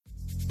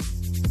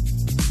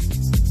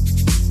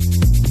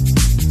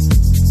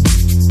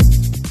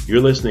You're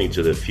listening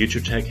to the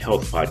Future Tech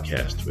Health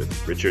Podcast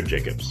with Richard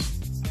Jacobs.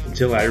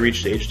 Until I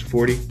reached age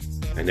 40,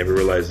 I never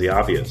realized the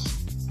obvious,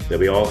 that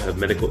we all have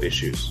medical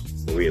issues,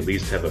 or we at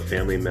least have a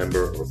family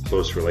member or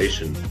close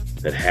relation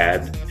that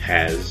had,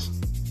 has,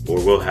 or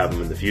will have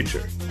them in the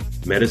future.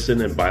 Medicine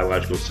and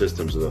biological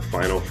systems are the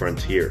final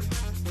frontier.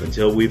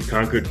 Until we've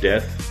conquered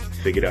death,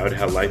 figured out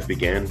how life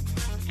began,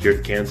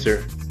 cured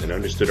cancer, and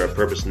understood our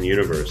purpose in the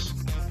universe,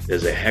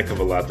 there's a heck of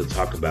a lot to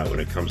talk about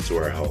when it comes to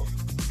our health.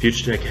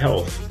 Future Tech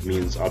Health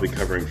means I'll be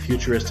covering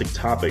futuristic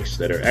topics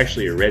that are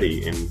actually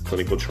already in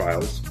clinical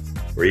trials,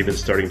 or even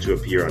starting to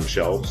appear on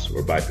shelves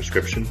or by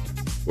prescription,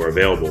 or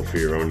available for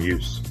your own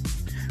use.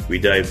 We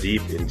dive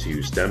deep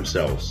into stem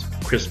cells,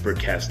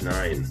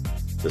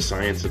 CRISPR-Cas9, the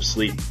science of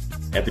sleep,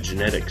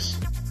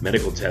 epigenetics,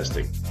 medical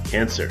testing,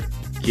 cancer,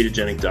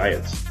 ketogenic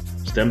diets,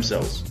 stem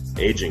cells,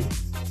 aging,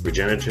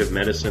 regenerative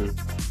medicine,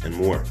 and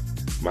more.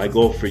 My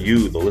goal for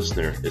you, the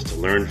listener, is to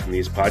learn from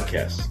these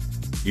podcasts.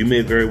 You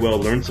may very well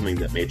learn something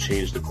that may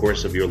change the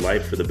course of your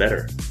life for the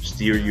better,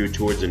 steer you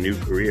towards a new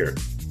career,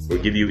 or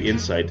give you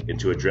insight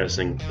into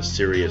addressing a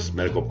serious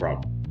medical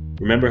problem.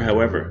 Remember,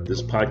 however,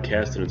 this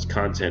podcast and its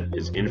content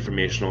is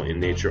informational in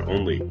nature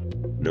only.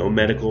 No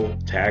medical,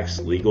 tax,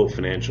 legal,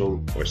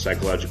 financial, or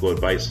psychological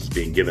advice is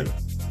being given.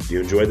 If you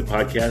enjoy the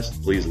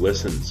podcast, please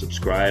listen,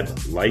 subscribe,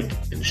 like,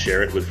 and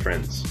share it with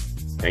friends.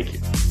 Thank you.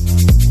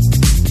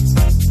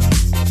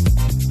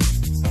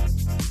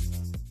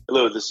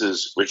 Hello, this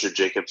is Richard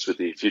Jacobs with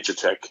the Future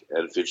Tech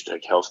and Future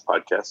Tech Health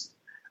Podcast.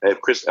 I have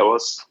Chris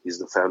Ellis. He's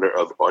the founder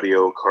of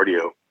Audio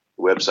Cardio.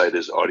 The website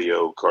is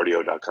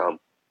audiocardio.com.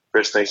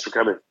 Chris, thanks for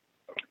coming.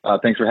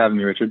 Thanks for having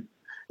me, Richard.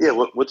 Yeah,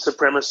 what's the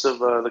premise of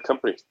the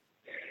company?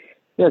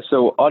 Yeah,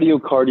 so Audio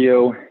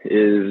Cardio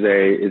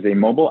is a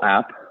mobile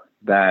app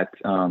that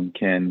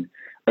can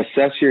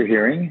assess your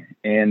hearing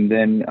and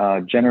then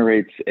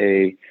generates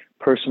a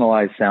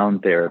personalized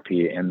sound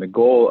therapy. And the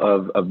goal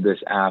of this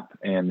app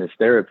and this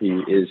therapy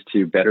is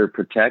to better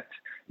protect,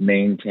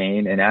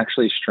 maintain, and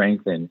actually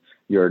strengthen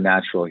your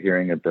natural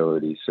hearing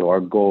ability. So our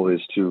goal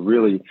is to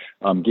really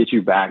get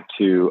you back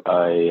to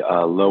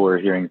a lower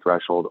hearing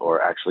threshold,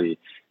 or actually,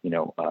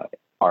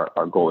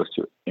 our goal is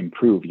to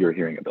improve your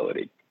hearing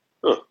ability.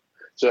 Huh.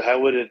 So how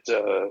would it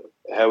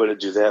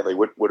do that? Like,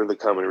 what are the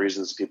common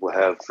reasons people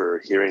have for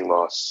hearing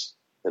loss,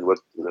 and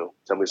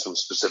tell me some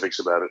specifics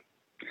about it.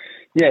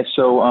 Yeah,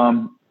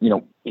 so,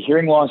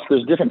 hearing loss,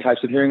 there's different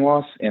types of hearing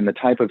loss, and the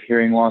type of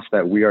hearing loss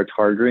that we are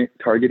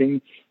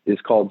targeting is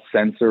called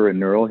sensor and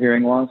neural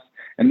hearing loss.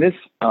 And this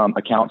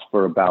accounts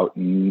for about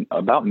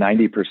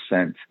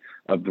 90%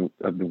 of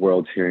the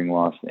world's hearing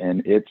loss.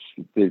 And it's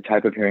the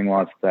type of hearing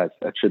loss that's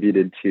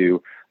attributed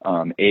to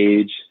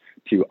age,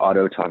 to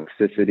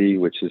ototoxicity,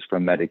 which is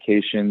from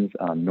medications,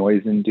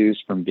 noise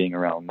induced from being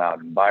around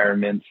loud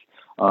environments,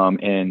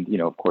 and,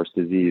 of course,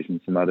 disease and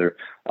some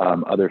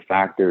other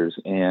factors.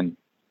 And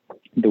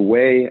the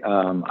way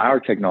our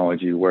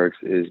technology works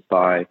is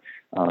by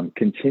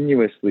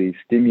continuously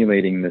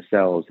stimulating the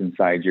cells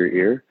inside your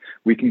ear.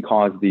 We can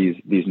cause these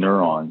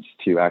neurons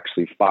to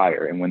actually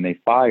fire. And when they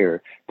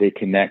fire, they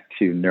connect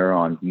to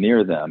neurons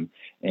near them.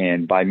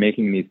 And by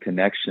making these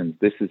connections,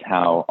 this is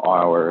how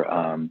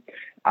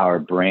our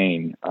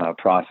brain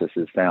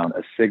processes sound.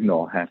 A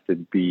signal has to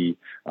be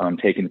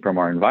taken from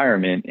our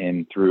environment,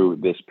 and through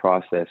this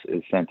process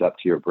is sent up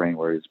to your brain,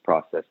 where it's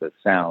processed as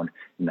sound,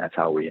 and that's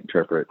how we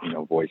interpret,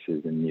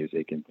 voices and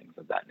music and things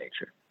of that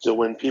nature. So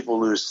when people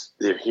lose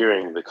their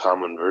hearing, the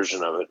common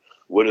version of it,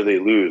 what do they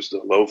lose? The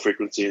low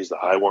frequencies, the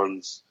high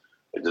ones?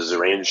 Does the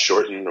range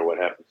shorten, or what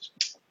happens?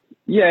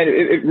 Yeah,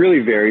 it really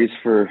varies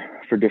for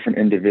different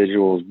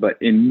individuals, but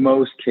in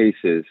most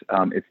cases,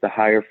 it's the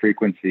higher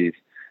frequencies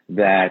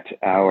that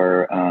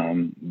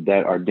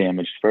are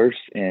damaged first,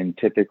 and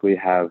typically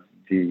have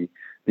the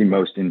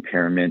most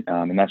impairment,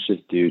 and that's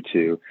just due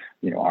to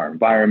our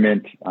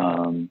environment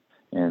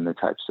and the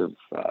types of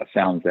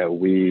sounds that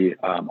we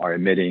are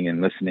emitting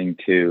and listening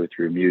to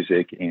through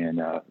music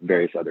and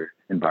various other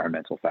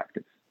environmental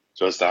factors.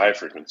 So it's the high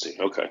frequency.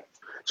 Okay.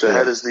 So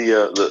how does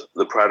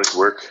the product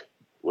work?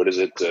 What is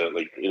it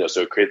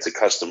So it creates a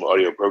custom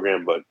audio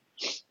program, but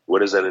what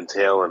does that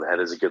entail, and how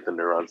does it get the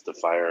neurons to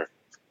fire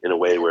in a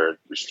way where it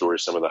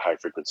restores some of the high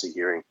frequency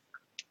hearing?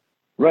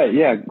 Right.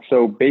 Yeah.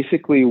 So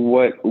basically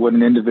what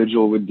an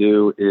individual would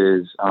do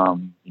is,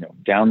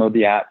 download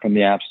the app from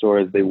the App Store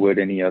as they would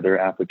any other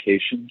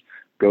application,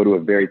 go to a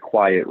very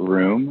quiet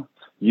room,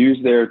 use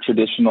their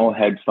traditional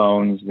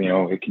headphones.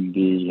 It can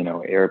be,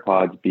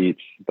 AirPods,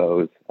 Beats,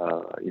 Bose,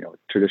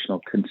 traditional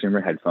consumer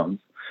headphones.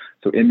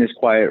 So in this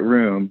quiet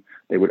room,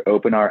 they would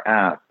open our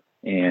app,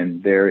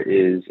 and there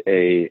is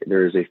a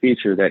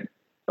feature that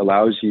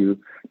allows you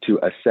to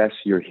assess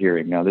your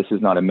hearing. Now, this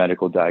is not a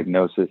medical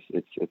diagnosis.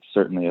 It's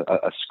certainly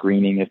a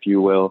screening, if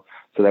you will,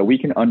 so that we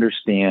can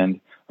understand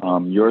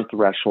your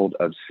threshold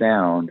of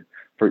sound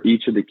for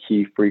each of the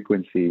key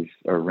frequencies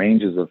or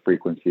ranges of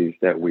frequencies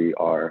that we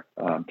are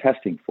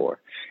testing for.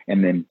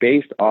 And then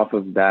based off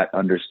of that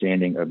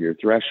understanding of your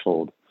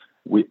threshold,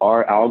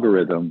 our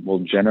algorithm will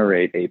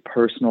generate a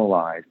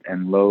personalized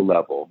and low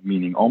level,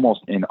 meaning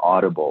almost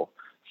inaudible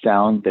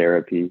sound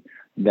therapy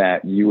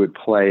that you would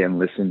play and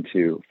listen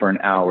to for an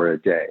hour a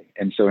day.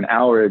 And so an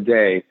hour a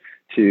day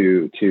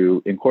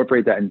to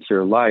incorporate that into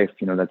your life,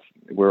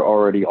 we're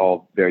already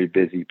all very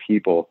busy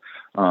people.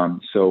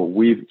 So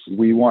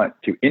we want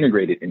to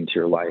integrate it into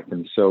your life.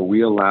 And so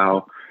we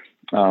allow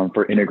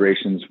for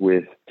integrations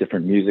with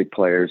different music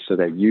players so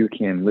that you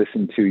can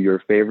listen to your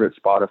favorite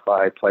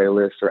Spotify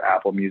playlist or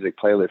Apple Music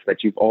playlist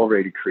that you've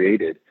already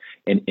created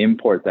and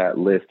import that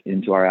list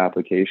into our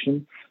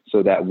application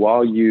so that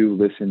while you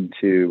listen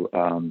to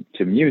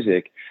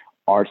music,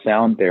 our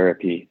sound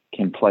therapy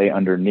can play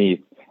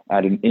underneath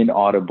at an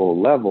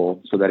inaudible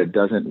level so that it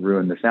doesn't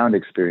ruin the sound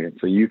experience.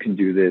 So you can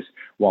do this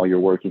while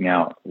you're working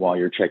out, while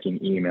you're checking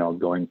emails,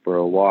 going for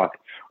a walk,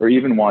 or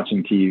even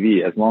watching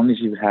TV. As long as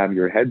you have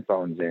your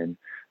headphones in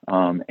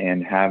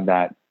and have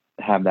that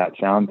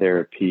sound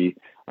therapy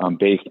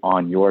based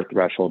on your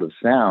threshold of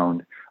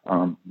sound,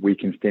 we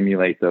can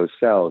stimulate those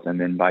cells. And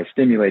then by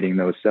stimulating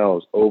those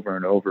cells over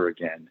and over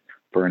again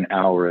for an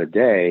hour a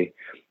day,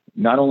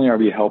 not only are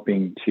we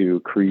helping to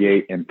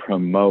create and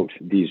promote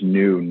these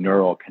new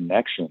neural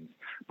connections,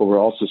 but we're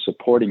also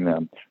supporting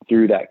them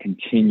through that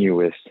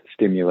continuous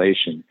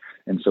stimulation.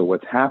 And so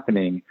what's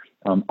happening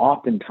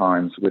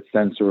oftentimes with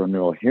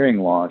sensorineural hearing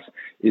loss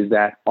is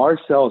that our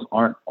cells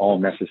aren't all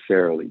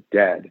necessarily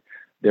dead.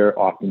 They're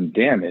often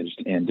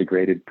damaged and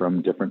degraded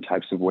from different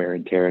types of wear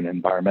and tear and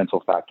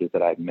environmental factors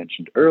that I've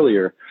mentioned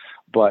earlier.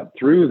 But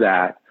through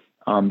that,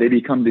 they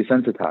become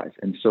desensitized.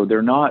 And so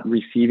they're not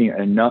receiving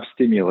enough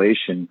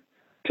stimulation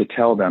to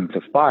tell them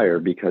to fire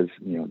because,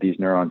 these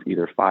neurons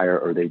either fire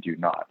or they do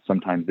not.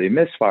 Sometimes they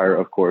misfire,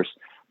 of course,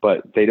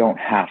 but they don't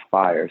half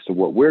fire. So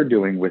what we're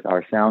doing with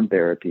our sound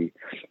therapy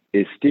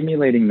is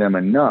stimulating them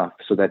enough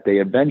so that they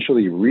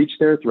eventually reach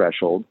their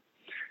threshold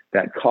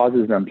that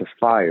causes them to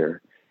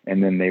fire.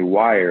 And then they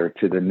wire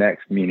to the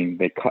next, meaning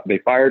they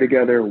fire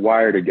together,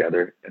 wire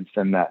together, and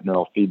send that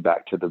neural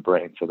feedback to the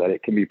brain so that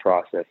it can be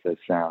processed as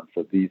sound.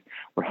 So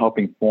we're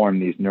helping form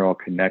these neural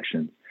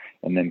connections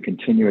and then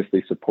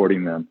continuously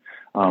supporting them.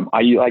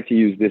 I like to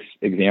use this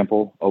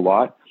example a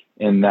lot,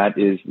 and that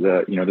is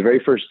the very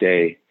first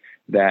day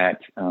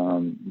that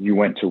you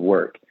went to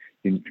work.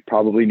 You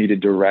probably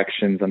needed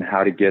directions on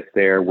how to get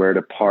there, where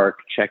to park,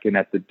 check in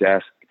at the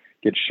desk,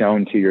 get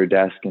shown to your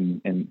desk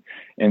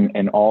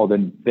and all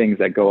the things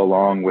that go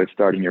along with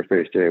starting your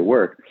first day of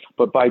work.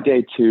 But by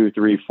day 2,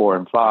 3, 4,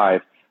 and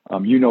 5,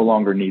 you no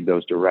longer need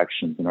those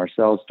directions, and our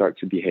cells start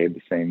to behave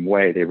the same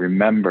way. They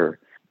remember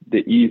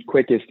the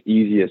quickest,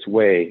 easiest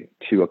way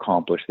to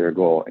accomplish their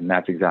goal. And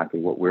that's exactly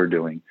what we're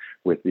doing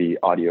with the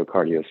audio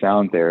cardio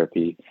sound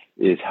therapy,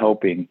 is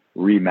helping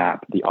remap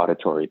the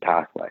auditory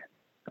pathway.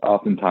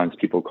 Oftentimes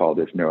people call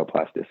this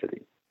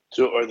neuroplasticity.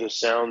 So are the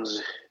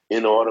sounds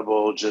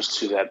inaudible just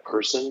to that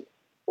person,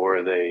 or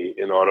are they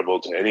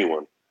inaudible to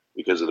anyone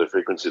because of the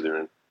frequency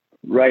they're in?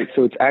 Right.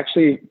 So it's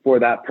actually for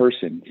that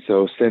person.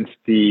 So since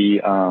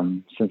the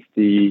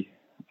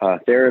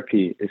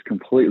therapy is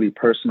completely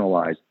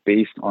personalized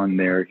based on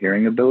their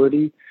hearing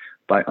ability,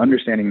 by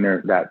understanding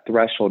that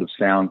threshold of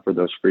sound for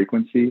those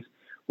frequencies,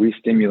 we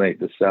stimulate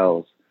the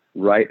cells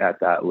right at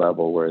that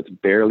level where it's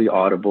barely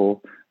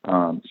audible.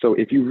 So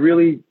if you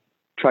really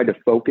try to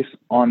focus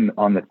on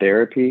the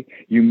therapy,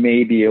 you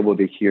may be able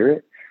to hear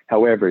it.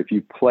 However, if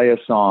you play a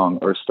song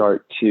or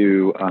start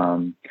to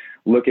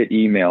look at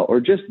email or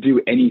just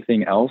do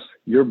anything else,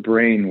 your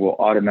brain will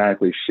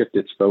automatically shift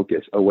its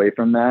focus away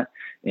from that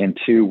and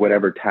to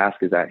whatever task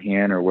is at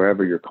hand or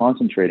wherever you're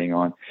concentrating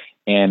on.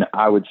 And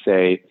I would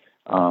say,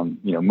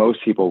 most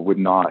people would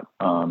not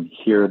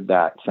hear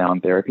that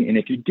sound therapy. And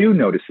if you do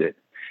notice it,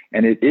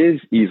 and it is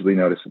easily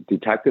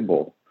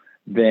detectable,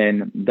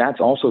 then that's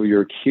also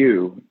your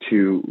cue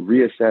to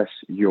reassess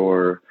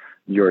your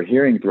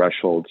hearing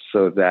threshold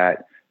so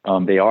that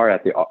they are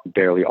at the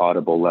barely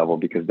audible level,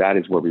 because that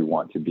is where we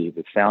want to be.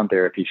 The sound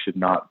therapy should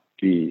not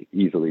be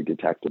easily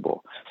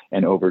detectable.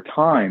 And over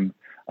time,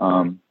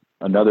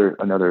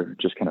 another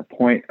just kind of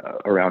point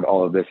around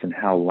all of this and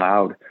how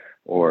loud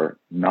or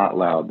not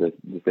loud the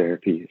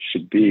therapy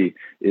should be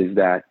is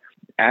that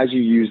as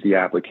you use the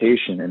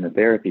application and the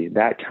therapy,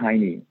 that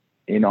tiny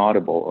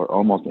inaudible or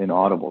almost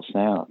inaudible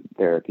sound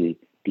therapy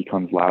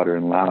becomes louder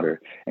and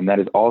louder. And that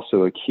is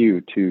also a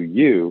cue to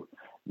you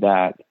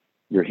that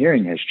your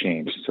hearing has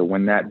changed. So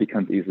when that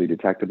becomes easily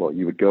detectable,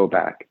 you would go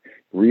back,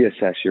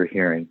 reassess your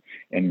hearing,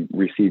 and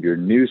receive your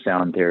new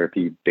sound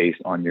therapy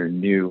based on your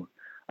new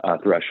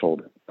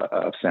threshold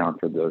of sound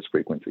for those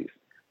frequencies.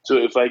 So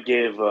if I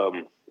gave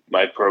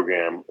my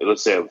program,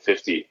 let's say I'm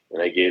 50,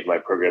 and I gave my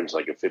program to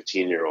like a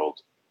 15-year-old,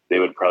 they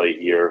would probably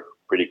hear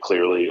pretty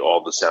clearly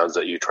all the sounds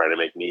that you try to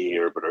make me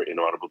hear but are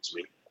inaudible to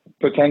me?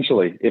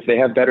 Potentially. If they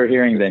have better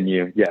hearing than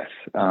you, yes.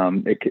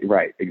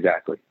 Right,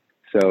 exactly.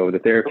 So the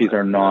therapies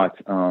are not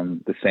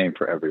the same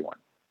for everyone.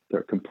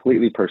 They're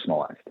completely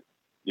personalized.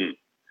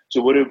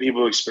 So what do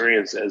people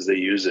experience as they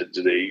use it?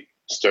 Do they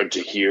start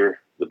to hear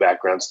the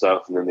background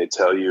stuff and then they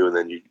tell you and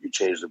then you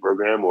change the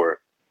program, or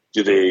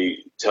Do they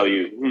tell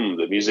you,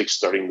 the music's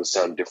starting to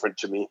sound different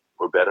to me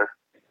or better?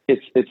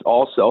 It's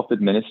all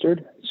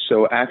self-administered.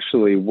 So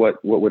actually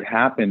what would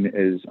happen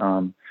is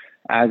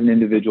as an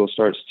individual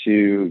starts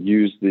to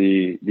use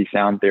the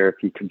sound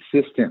therapy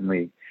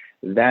consistently,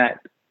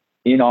 that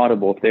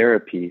inaudible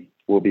therapy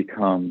will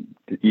become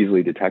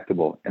easily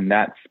detectable. And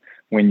that's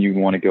when you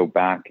want to go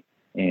back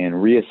and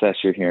reassess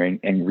your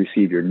hearing and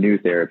receive your new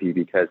therapy,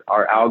 because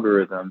our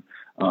algorithm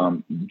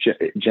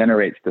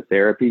generates the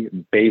therapy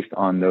based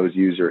on those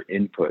user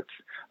inputs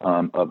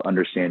of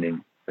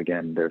understanding,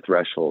 again, their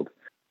threshold.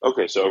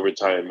 Okay, so over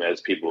time,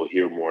 as people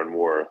hear more and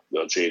more,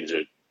 they'll change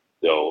it.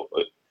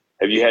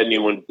 Have you had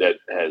anyone that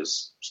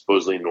has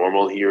supposedly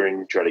normal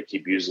hearing try to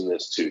keep using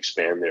this to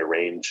expand their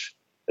range?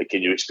 Like,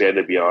 can you expand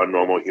it beyond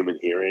normal human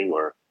hearing,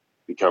 or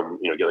become,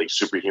 get like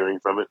super hearing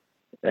from it?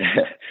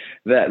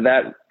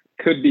 That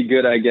could be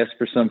good, I guess,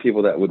 for some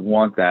people that would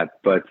want that,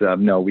 but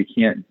no, we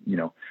can't.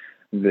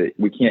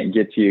 We can't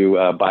get you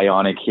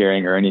bionic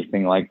hearing or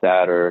anything like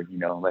that, or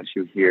let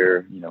you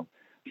hear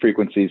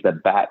frequencies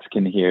that bats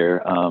can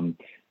hear.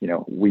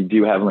 We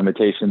do have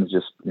limitations,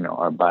 just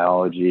our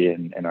biology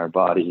and our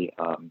body.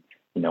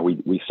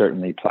 We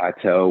certainly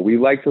plateau. We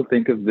like to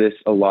think of this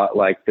a lot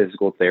like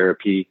physical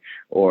therapy,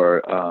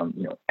 or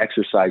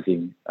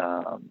exercising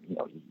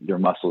your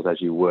muscles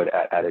as you would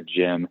at a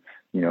gym.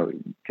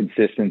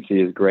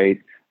 Consistency is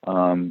great.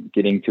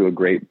 Getting to a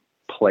great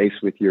place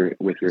with your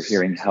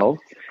hearing health,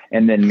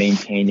 and then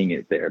maintaining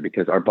it there,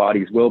 because our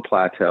bodies will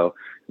plateau.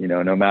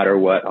 No matter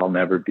what, I'll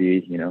never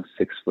be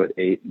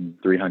 6'8" and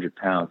 300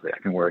 pounds. I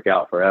can work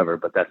out forever,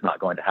 but that's not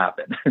going to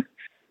happen.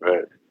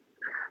 Right.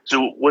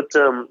 So what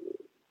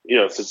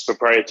if it's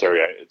proprietary,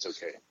 it's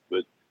okay.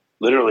 But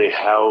literally,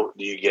 how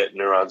do you get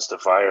neurons to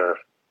fire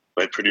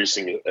by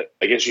producing?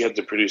 I guess you have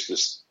to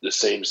produce the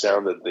same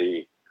sound that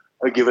a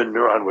given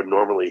neuron would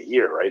normally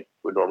hear, right?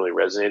 Would normally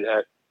resonate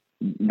at.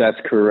 That's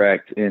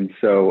correct. And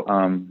so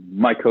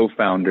my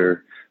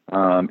co-founder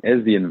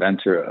is the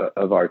inventor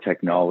of our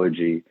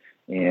technology,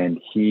 and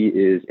he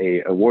is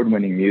a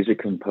award-winning music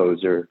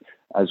composer,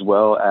 as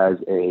well as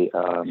a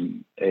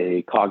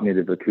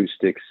cognitive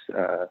acoustics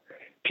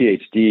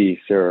PhD.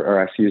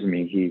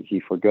 He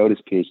forgot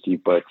his PhD,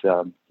 but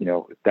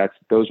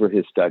those were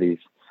his studies,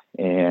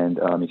 and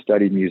he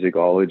studied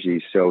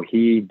musicology. So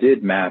he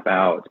did map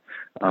out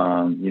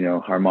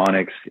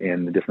harmonics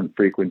and the different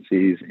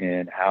frequencies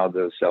and how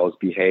those cells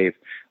behave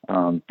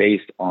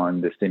based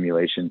on the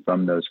stimulation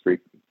from the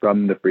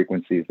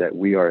frequencies that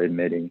we are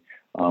emitting,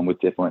 with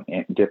different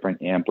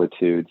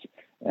amplitudes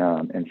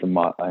and some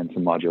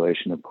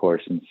modulation, of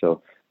course. And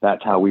so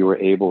that's how we were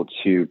able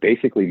to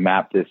basically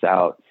map this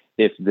out.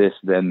 If this,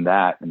 then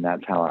that, and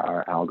that's how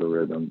our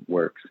algorithm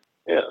works.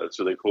 Yeah, that's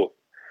really cool.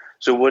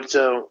 So what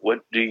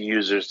do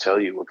users tell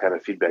you? What kind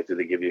of feedback do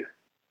they give you?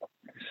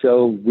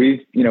 So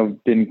we've,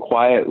 been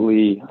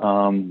quietly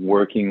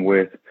working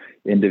with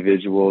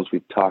individuals.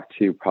 We've talked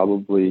to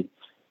probably,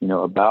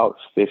 about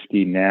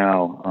 50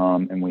 now,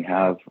 and we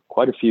have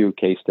quite a few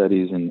case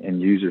studies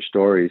and user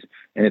stories,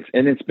 and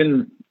it's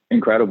been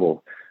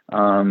incredible.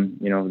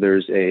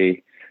 There's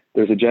a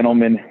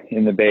gentleman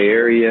in the Bay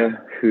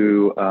Area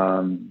who,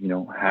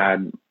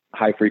 had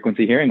high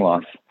frequency hearing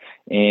loss,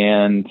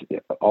 and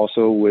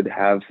also would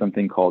have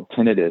something called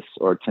tinnitus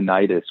or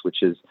tinnitus,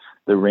 which is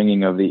the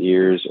ringing of the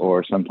ears,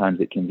 or sometimes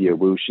it can be a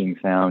whooshing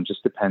sound.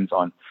 Just depends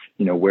on,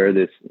 where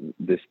this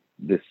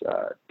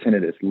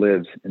tinnitus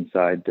lives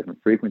inside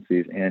different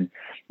frequencies. And,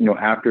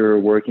 after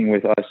working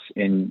with us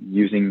and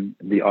using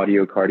the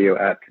Audio Cardio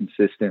app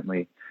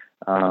consistently,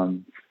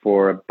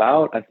 for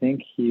about, I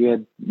think he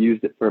had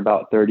used it for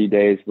about 30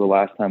 days the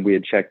last time we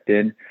had checked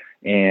in.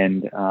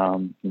 And,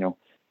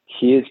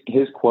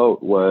 his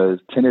quote was,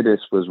 tinnitus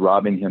was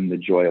robbing him the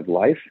joy of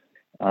life,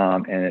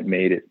 and it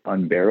made it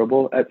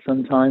unbearable at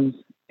some times.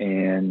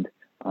 And,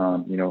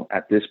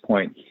 at this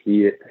point,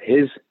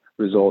 his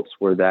results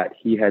were that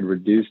he had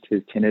reduced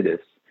his tinnitus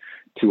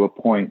to a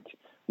point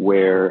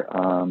where,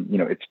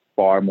 it's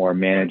far more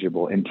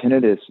manageable. And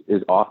tinnitus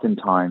is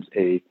oftentimes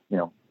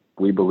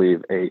we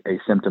believe a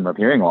symptom of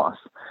hearing loss.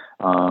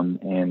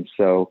 And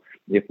so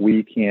if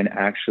we can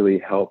actually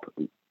help,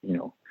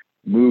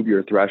 move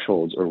your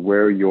thresholds, or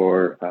where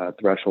your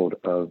threshold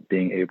of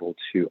being able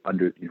to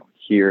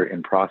hear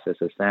and process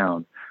a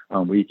sound,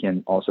 we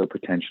can also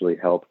potentially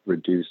help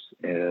reduce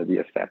the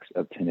effects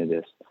of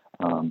tinnitus.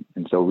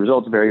 And so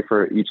results vary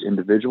for each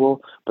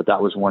individual, but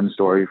that was one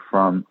story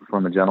from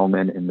a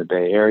gentleman in the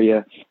Bay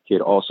Area. He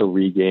had also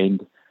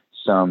regained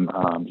some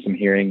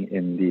hearing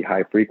in the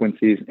high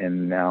frequencies,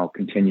 and now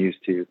continues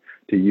to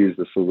use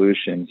the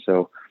solution.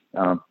 So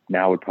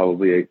now would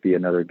probably be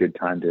another good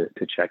time to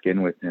check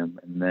in with him.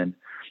 And then,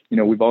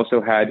 we've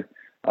also had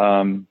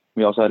a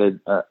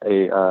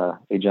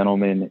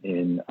gentleman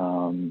in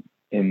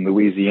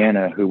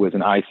Louisiana who was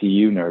an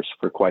ICU nurse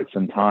for quite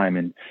some time.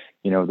 And,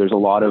 there's a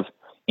lot of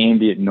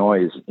ambient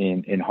noise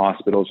in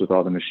hospitals with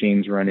all the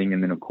machines running.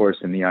 And then, of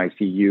course, in the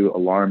ICU,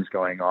 alarms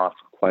going off,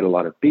 quite a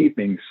lot of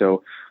beeping.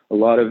 So a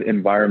lot of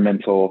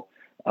environmental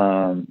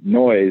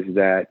noise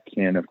that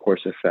can, of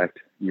course, affect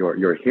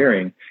your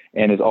hearing,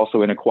 and is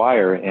also in a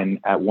choir. And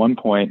at one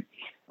point,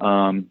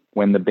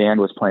 when the band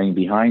was playing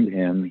behind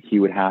him, he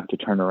would have to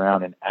turn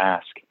around and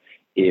ask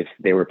if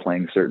they were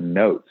playing certain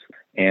notes,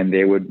 and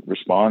they would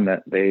respond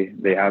that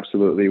they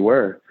absolutely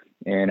were.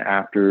 And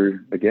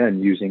after,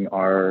 again, using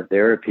our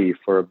therapy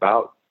for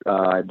about,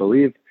 I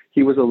believe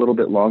he was a little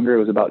bit longer, it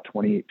was about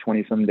 20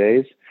 some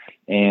days,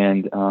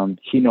 and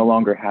he no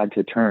longer had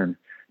to turn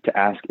to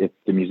ask if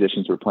the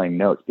musicians were playing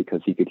notes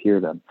because he could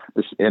hear them.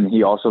 And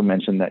he also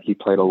mentioned that he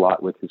played a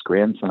lot with his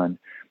grandson,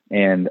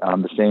 and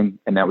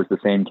that was the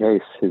same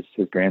case.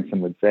 His grandson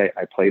would say,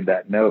 "I played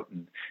that note,"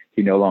 and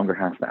he no longer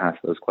has to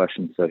ask those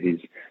questions. So he's,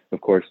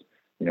 of course,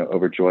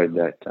 overjoyed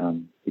that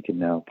he can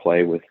now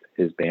play with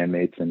his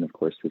bandmates and, of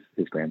course,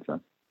 his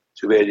grandson.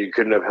 Too bad you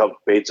couldn't have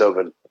helped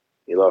Beethoven.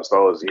 He lost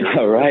all his hearing.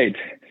 All right.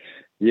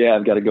 Yeah,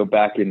 I've got to go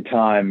back in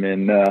time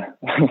and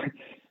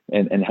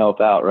and help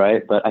out,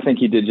 right? But I think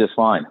he did just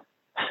fine.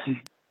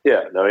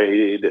 Yeah, no,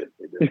 he did.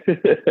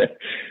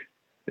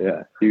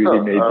 Yeah, he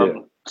made it.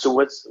 So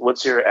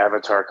what's your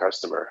avatar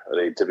customer? Are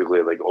they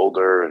typically like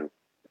older, and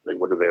like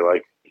what are they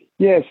like?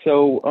 Yeah,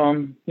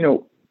 so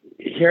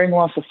hearing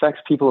loss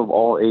affects people of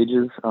all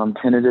ages.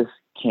 Tinnitus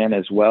can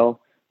as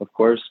well, of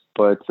course,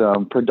 but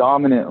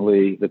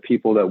predominantly the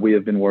people that we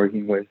have been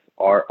working with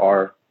are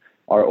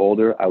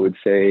older. I would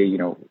say,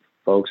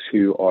 folks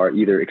who are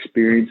either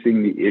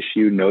experiencing the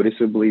issue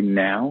noticeably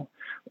now,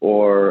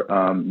 or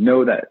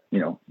know that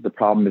the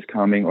problem is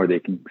coming, or they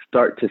can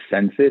start to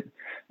sense it.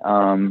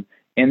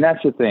 And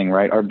that's the thing,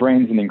 right? Our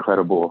brain's an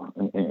incredible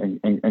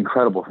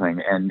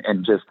thing,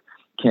 and just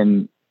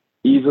can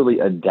easily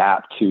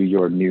adapt to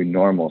your new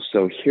normal.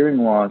 So hearing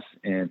loss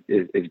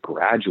is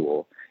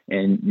gradual,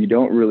 and you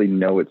don't really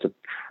know it's a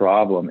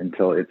problem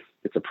until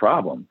it's a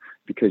problem,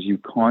 because you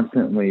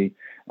constantly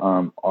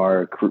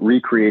are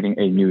recreating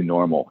a new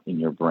normal in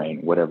your brain,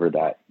 whatever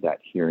that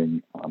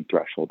hearing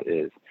threshold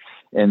is.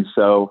 And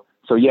so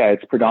yeah,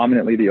 it's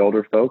predominantly the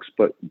older folks,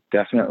 but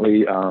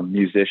definitely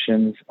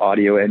musicians,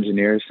 audio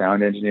engineers,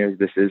 sound engineers.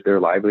 This is their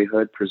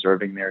livelihood.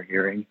 Preserving their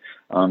hearing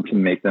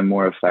can make them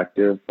more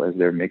effective as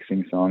they're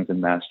mixing songs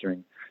and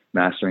mastering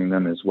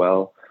them as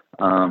well.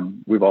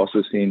 We've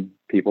also seen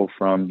people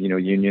from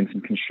unions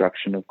and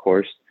construction, of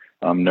course,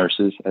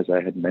 nurses, as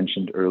I had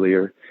mentioned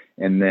earlier,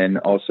 and then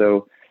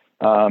also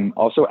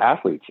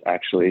athletes.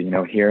 Actually,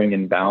 hearing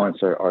and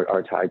balance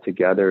are tied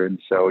together, and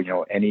so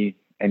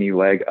any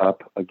leg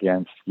up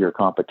against your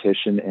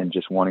competition and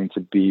just wanting to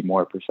be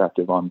more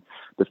perceptive on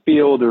the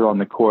field or on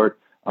the court.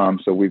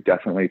 So we've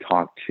definitely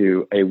talked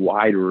to a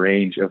wide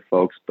range of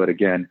folks, but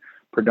again,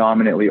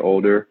 predominantly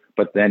older,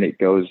 but then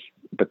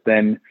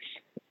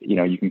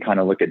you can kind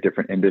of look at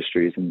different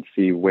industries and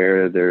see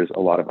where there's a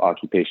lot of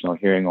occupational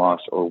hearing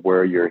loss, or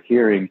where your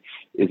hearing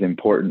is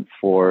important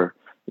for,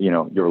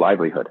 your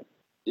livelihood.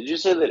 Did you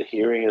say that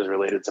hearing is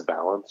related to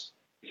balance?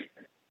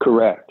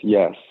 Correct.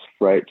 Yes.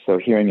 Right. So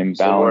hearing and balance.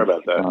 Say more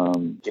about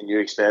that. Can you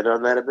expand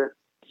on that a bit?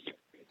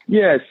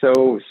 Yeah.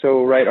 So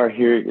right. Our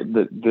hearing,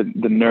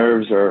 the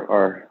nerves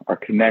are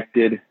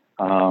connected.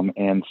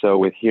 And so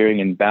with hearing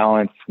and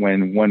balance,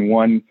 when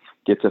one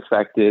gets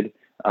affected,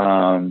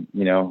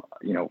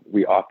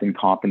 we often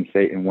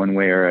compensate in one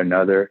way or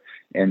another.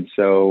 And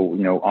so,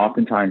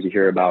 oftentimes you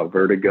hear about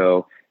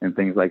vertigo and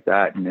things like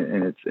that. And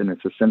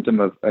it's a symptom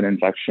of an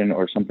infection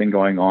or something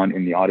going on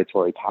in the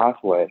auditory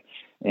pathway.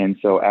 And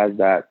so as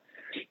that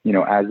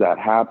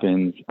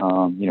happens,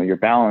 your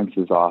balance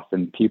is off,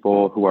 and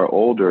people who are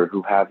older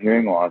who have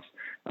hearing loss,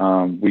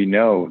 we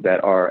know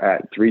that are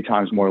at 3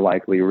 times more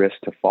likely risk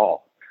to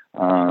fall.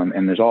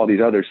 And there's all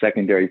these other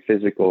secondary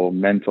physical,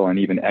 mental, and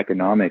even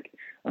economic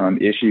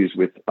issues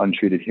with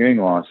untreated hearing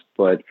loss.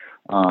 But,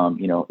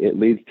 it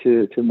leads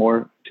to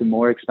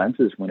more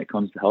expenses when it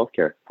comes to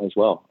healthcare as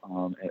well,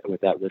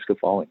 with that risk of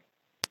falling.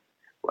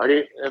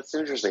 That's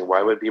interesting.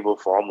 Why would people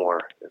fall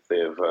more if they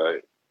have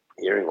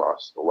hearing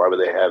loss? Or why would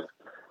they have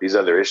these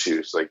other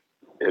issues? Like,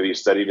 have you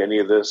studied any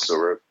of this,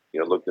 or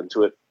looked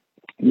into it?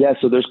 Yeah,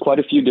 so there's quite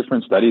a few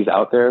different studies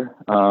out there.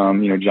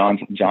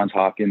 Johns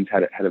Hopkins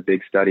had a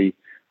big study,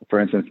 for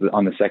instance,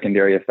 on the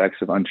secondary effects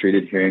of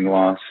untreated hearing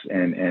loss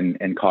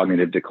and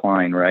cognitive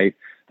decline, right?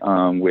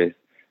 With,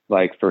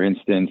 like, for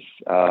instance,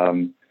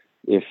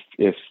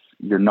 if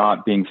you're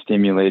not being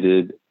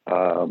stimulated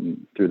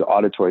through the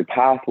auditory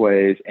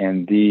pathways,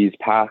 and these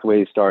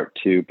pathways start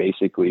to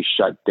basically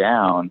shut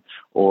down,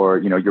 or,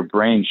 your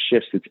brain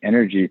shifts its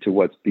energy to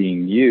what's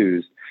being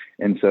used.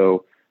 And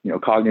so,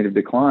 cognitive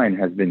decline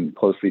has been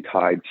closely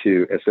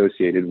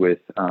associated with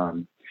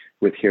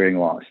hearing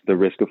loss, the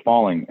risk of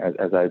falling,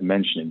 as I've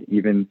mentioned,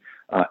 even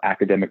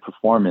academic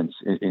performance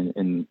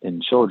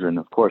in children.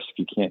 Of course, if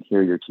you can't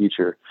hear your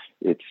teacher,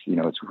 it's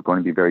going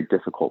to be very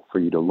difficult for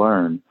you to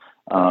learn.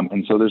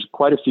 And so there's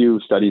quite a few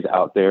studies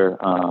out there.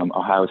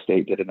 Ohio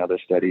State did another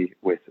study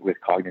with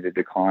cognitive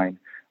decline.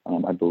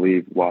 I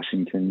believe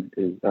Washington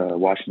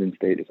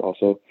State is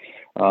also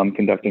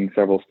conducting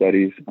several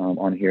studies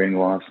on hearing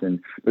loss. And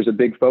there's a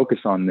big focus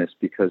on this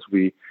because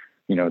we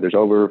there's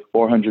over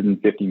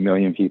 450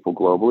 million people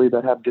globally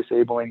that have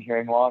disabling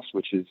hearing loss,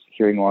 which is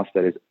hearing loss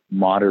that is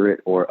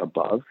moderate or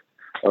above,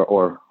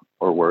 or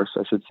worse,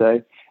 I should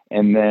say.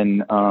 And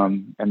then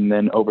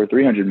over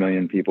 300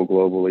 million people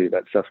globally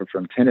that suffer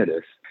from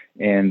tinnitus.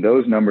 And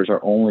those numbers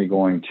are only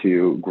going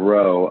to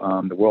grow.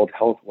 The World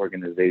Health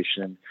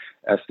Organization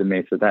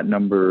estimates that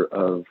number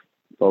of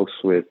folks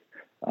with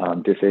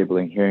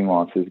disabling hearing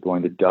loss is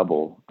going to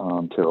double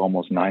to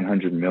almost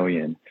 900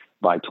 million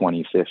by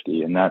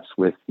 2050. And that's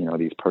with,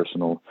 these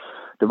personal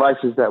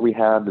devices that we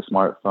have, the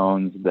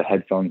smartphones, the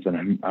headphones that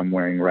I'm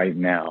wearing right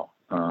now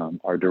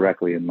are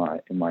directly in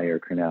my ear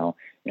canal.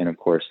 And of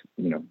course,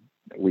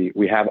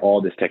 we have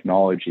all this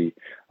technology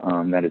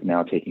that is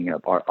now taking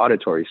up our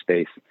auditory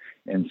space.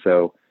 And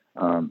so,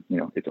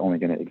 it's only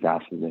going to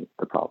exacerbate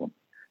the problem.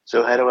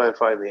 So how do I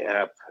find the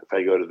app? If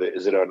I go to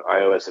is it on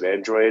iOS and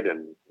Android?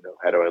 And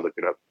how do I look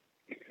it up?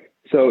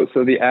 So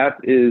the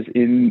app is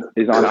on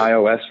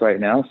iOS right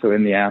now. So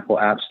in the Apple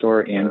App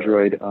Store,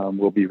 Android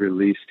will be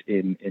released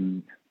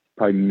in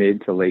probably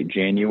mid to late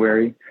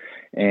January.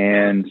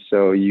 And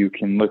so you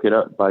can look it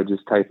up by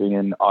just typing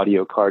in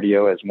audio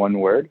cardio as one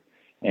word,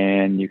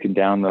 and you can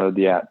download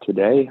the app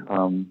today.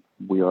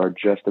 We are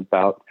just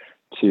about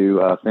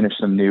to finish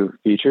some new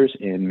features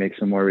and make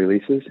some more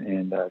releases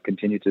and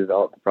continue to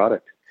develop the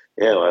product.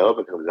 Yeah, well, I hope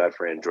it comes out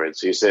for Android.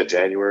 So you said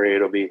January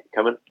it'll be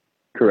coming?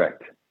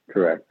 Correct.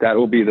 That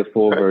will be the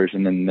full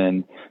version, and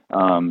then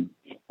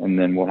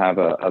we'll have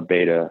a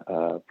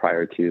beta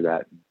prior to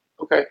that.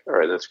 Okay, all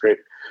right, that's great.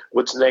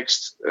 What's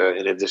next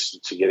in addition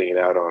to getting it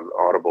out on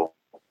Audible?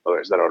 Oh,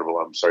 it's not Audible.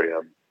 I'm sorry.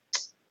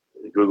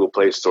 Google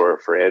Play Store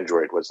for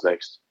Android. What's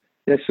next?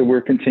 Yes, so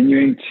we're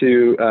continuing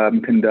to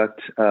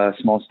conduct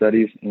small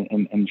studies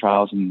and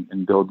trials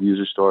and build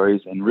user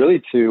stories, and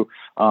really to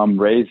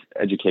raise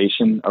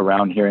education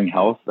around hearing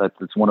health.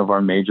 That's one of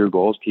our major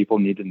goals. People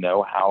need to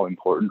know how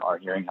important our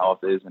hearing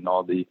health is and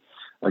all the,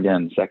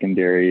 again,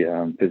 secondary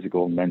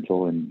physical,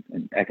 mental, and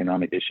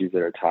economic issues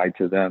that are tied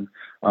to them.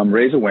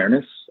 Raise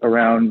awareness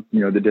around,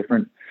 the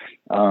different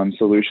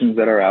solutions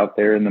that are out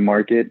there in the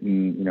market,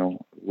 and,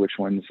 which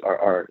ones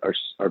are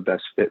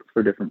best fit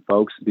for different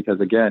folks. Because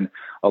again,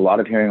 a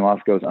lot of hearing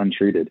loss goes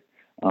untreated.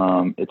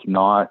 It's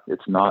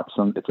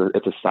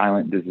a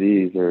silent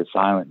disease or a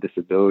silent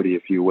disability,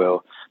 if you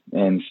will.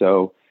 And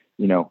so,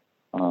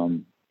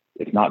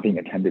 it's not being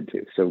attended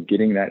to. So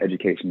getting that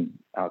education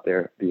out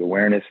there, the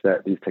awareness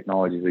that these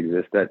technologies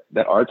exist,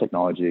 that our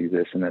technology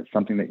exists, and that's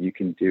something that you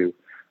can do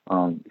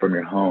from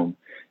your home,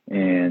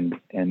 and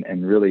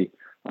really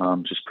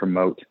just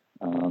promote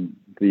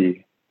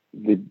the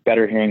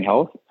better hearing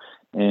health,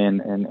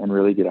 and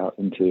really get out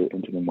into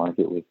the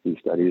market with these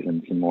studies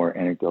and some more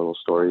anecdotal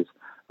stories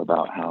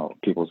about how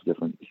people's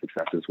different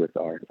successes with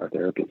our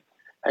therapy.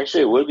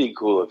 Actually, it would be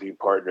cool if you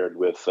partnered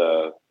with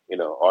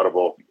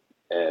Audible.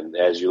 And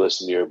as you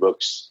listen to your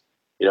books,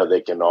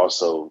 they can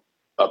also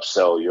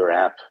upsell your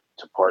app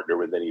to partner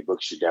with any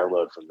books you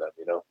download from them.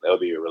 That would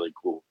be a really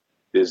cool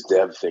biz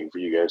dev thing for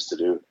you guys to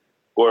do.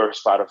 Or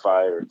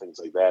Spotify or things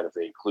like that, if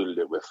they included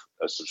it with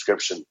a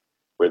subscription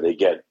where they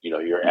get,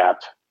 your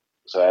app.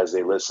 So as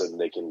they listen,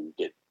 they can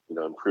get,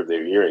 improve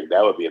their hearing.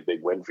 That would be a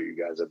big win for you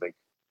guys, I think.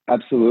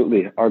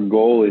 Absolutely. Our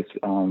goal is,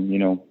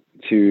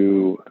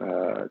 to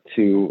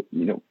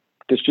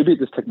distribute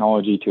this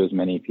technology to as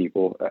many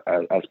people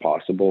as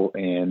possible.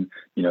 And,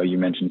 you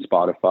mentioned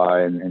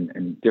Spotify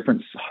and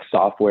different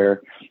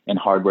software and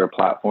hardware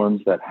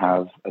platforms that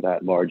have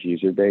that large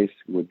user base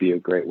would be a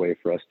great way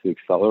for us to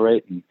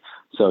accelerate. And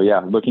so,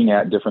 looking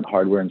at different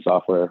hardware and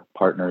software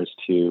partners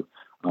to,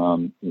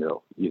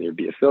 either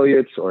be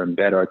affiliates or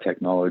embed our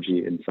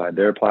technology inside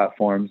their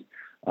platforms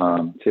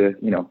to,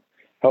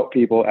 help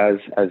people as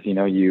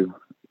you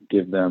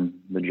give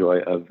them the joy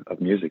of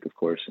music, of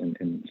course,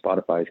 in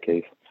Spotify's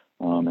case.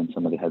 And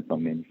some of the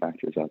headphone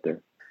manufacturers out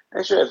there.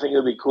 Actually, I think it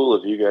would be cool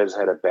if you guys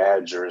had a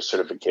badge or a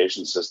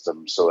certification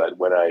system so that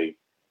when I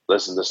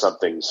listen to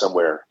something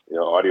somewhere,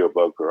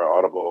 audiobook or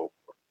Audible,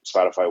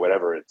 Spotify,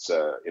 whatever, it's,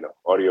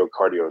 audio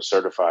cardio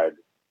certified.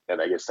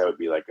 And I guess that would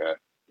be like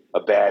a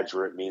badge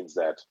where it means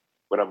that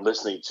what I'm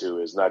listening to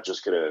is not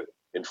just going to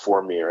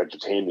inform me or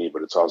entertain me,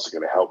 but it's also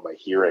going to help my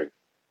hearing.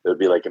 It would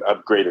be like an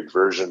upgraded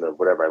version of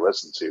whatever I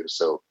listen to.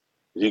 So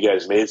if you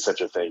guys made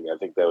such a thing, I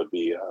think that would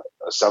be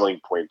a selling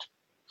point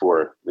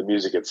for the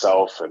music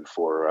itself and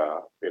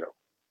for,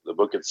 the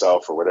book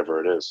itself or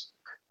whatever it is.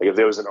 Like if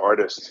there was an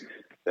artist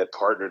that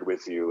partnered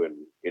with you and,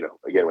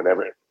 again,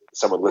 whenever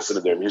someone listened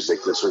to their music,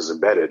 this was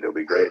embedded, it would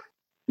be great.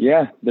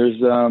 Yeah,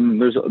 there's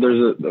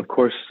of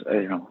course,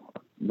 a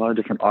lot of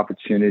different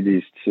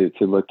opportunities to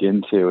look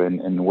into,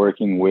 and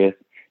working with,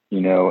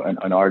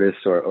 an artist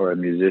or a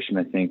musician,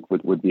 I think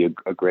would be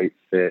a great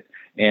fit.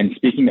 And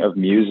speaking of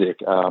music,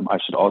 I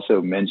should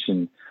also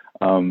mention,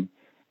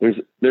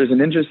 there's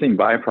an interesting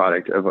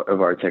byproduct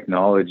of our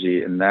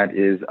technology, and that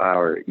is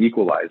our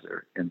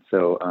equalizer. And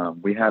so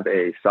we have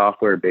a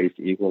software-based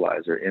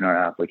equalizer in our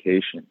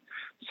application,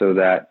 so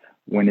that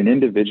when an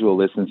individual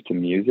listens to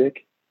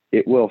music,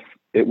 it will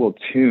it will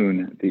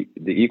tune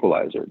the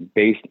equalizer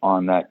based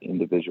on that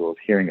individual's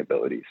hearing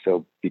ability.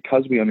 So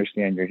because we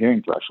understand your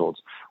hearing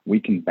thresholds, we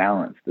can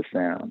balance the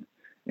sound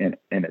and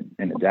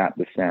adapt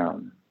the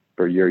sound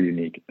for your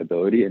unique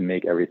ability and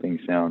make everything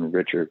sound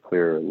richer,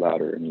 clearer,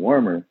 louder, and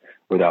warmer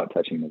without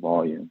touching the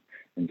volume.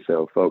 And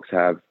so folks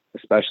have,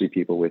 especially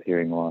people with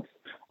hearing loss,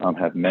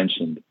 have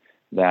mentioned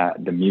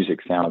that the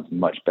music sounds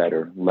much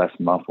better, less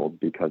muffled,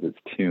 because it's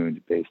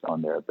tuned based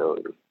on their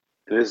ability.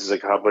 This is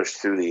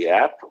accomplished through the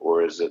app,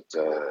 or is it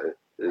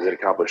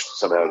accomplished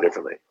somehow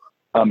differently?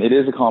 It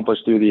is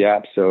accomplished through the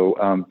app.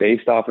 So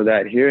based off of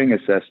that hearing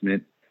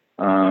assessment,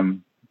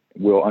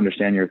 we'll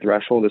understand your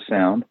threshold of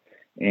sound.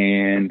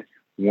 And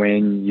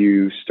when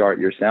you start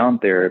your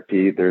sound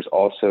therapy, there's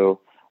also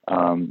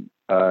a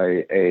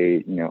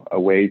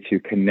way to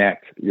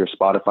connect your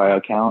Spotify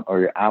account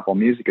or your Apple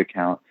Music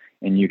account,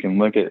 and you can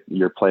look at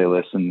your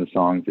playlist and the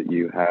songs that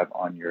you have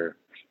on your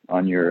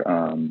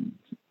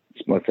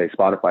let's say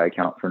Spotify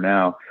account for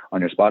now,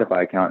 on your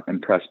Spotify account,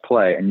 and press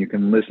play, and you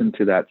can listen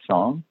to that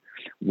song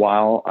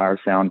while our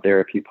sound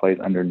therapy plays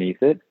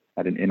underneath it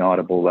at an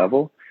inaudible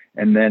level.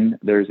 And then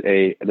there's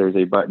a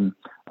button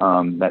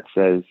that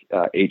says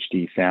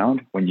HD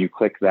sound. When you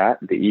click that,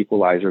 the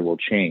equalizer will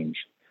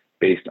change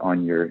based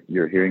on your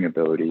hearing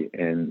ability,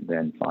 and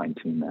then fine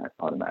tune that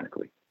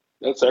automatically.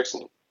 That's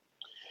excellent.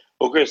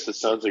 Well, Chris, this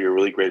sounds like a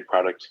really great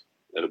product.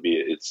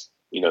 It's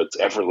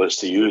effortless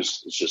to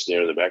use. It's just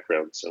there in the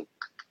background. So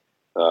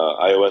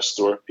iOS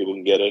store, people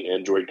can get it.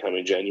 Android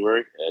coming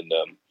January. And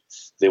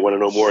if they want to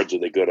know more, do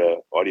they go to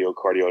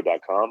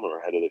audiocardio.com,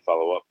 or how do they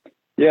follow up?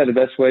 Yeah, the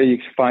best way you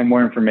can find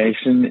more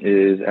information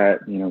is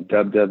at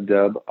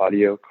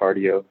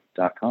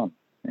www.audiocardio.com,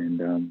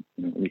 and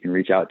you can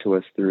reach out to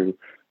us through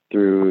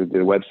the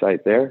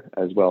website there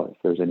as well if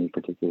there's any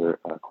particular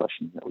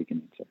questions that we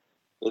can answer.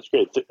 That's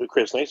great.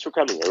 Chris, thanks for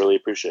coming. I really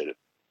appreciate it.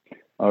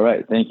 All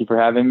right. Thank you for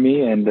having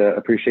me, and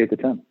appreciate the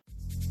time.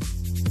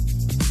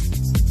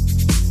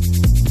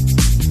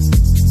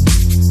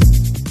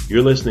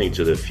 You're listening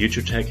to the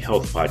Future Tech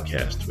Health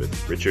Podcast with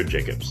Richard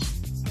Jacobs.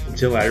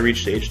 Until I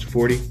reached age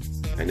 40,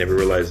 I never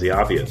realized the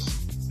obvious,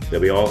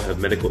 that we all have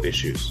medical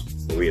issues,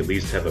 or we at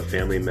least have a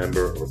family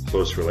member or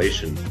close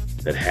relation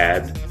that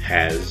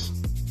has,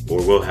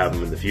 or will have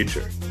them in the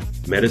future.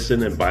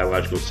 Medicine and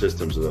biological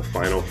systems are the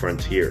final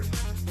frontier.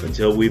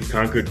 Until we've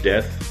conquered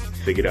death,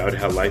 figured out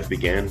how life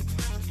began,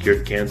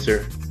 cured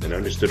cancer, and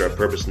understood our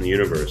purpose in the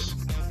universe,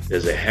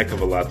 there's a heck of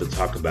a lot to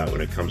talk about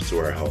when it comes to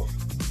our health.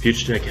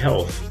 Future Tech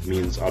Health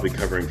means I'll be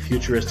covering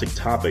futuristic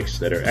topics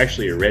that are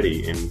actually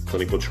already in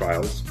clinical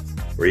trials,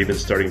 or even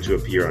starting to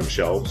appear on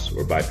shelves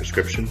or by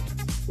prescription,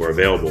 or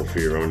available for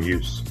your own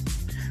use.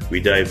 We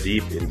dive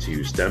deep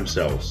into stem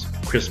cells,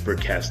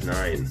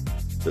 CRISPR-Cas9,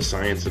 the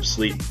science of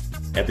sleep,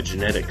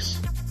 epigenetics,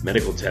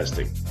 medical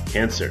testing,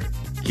 cancer,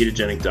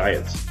 ketogenic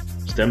diets,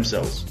 stem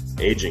cells,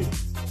 aging,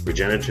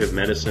 regenerative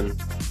medicine,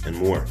 and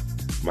more.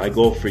 My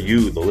goal for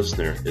you, the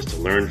listener, is to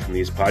learn from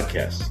these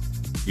podcasts.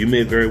 You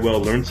may very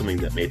well learn something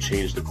that may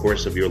change the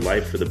course of your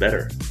life for the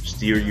better,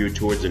 steer you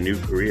towards a new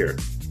career,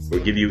 or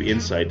give you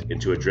insight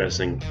into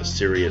addressing a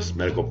serious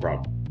medical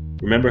problem.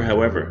 Remember,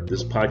 however,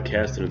 this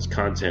podcast and its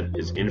content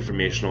is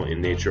informational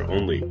in nature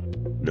only.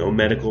 No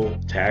medical,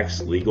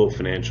 tax, legal,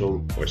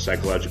 financial, or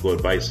psychological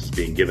advice is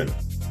being given.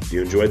 If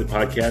you enjoyed the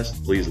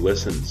podcast, please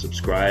listen,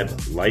 subscribe,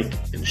 like,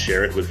 and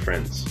share it with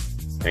friends.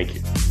 Thank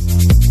you.